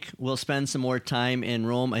next week, we'll spend some more time in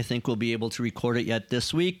Rome. I think we'll be able to record it yet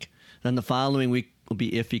this week. Then the following week will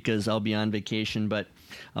be iffy because I'll be on vacation. But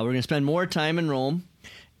we're going to spend more time in Rome.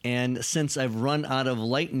 And since I've run out of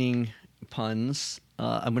lightning puns,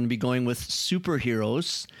 I'm going to be going with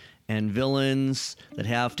superheroes and villains that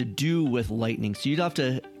have to do with lightning. So you'd have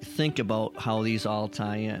to think about how these all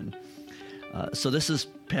tie in. So this is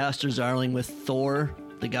Pastor Zarling with Thor,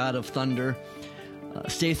 the god of thunder.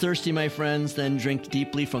 Stay thirsty, my friends, then drink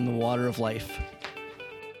deeply from the water of life.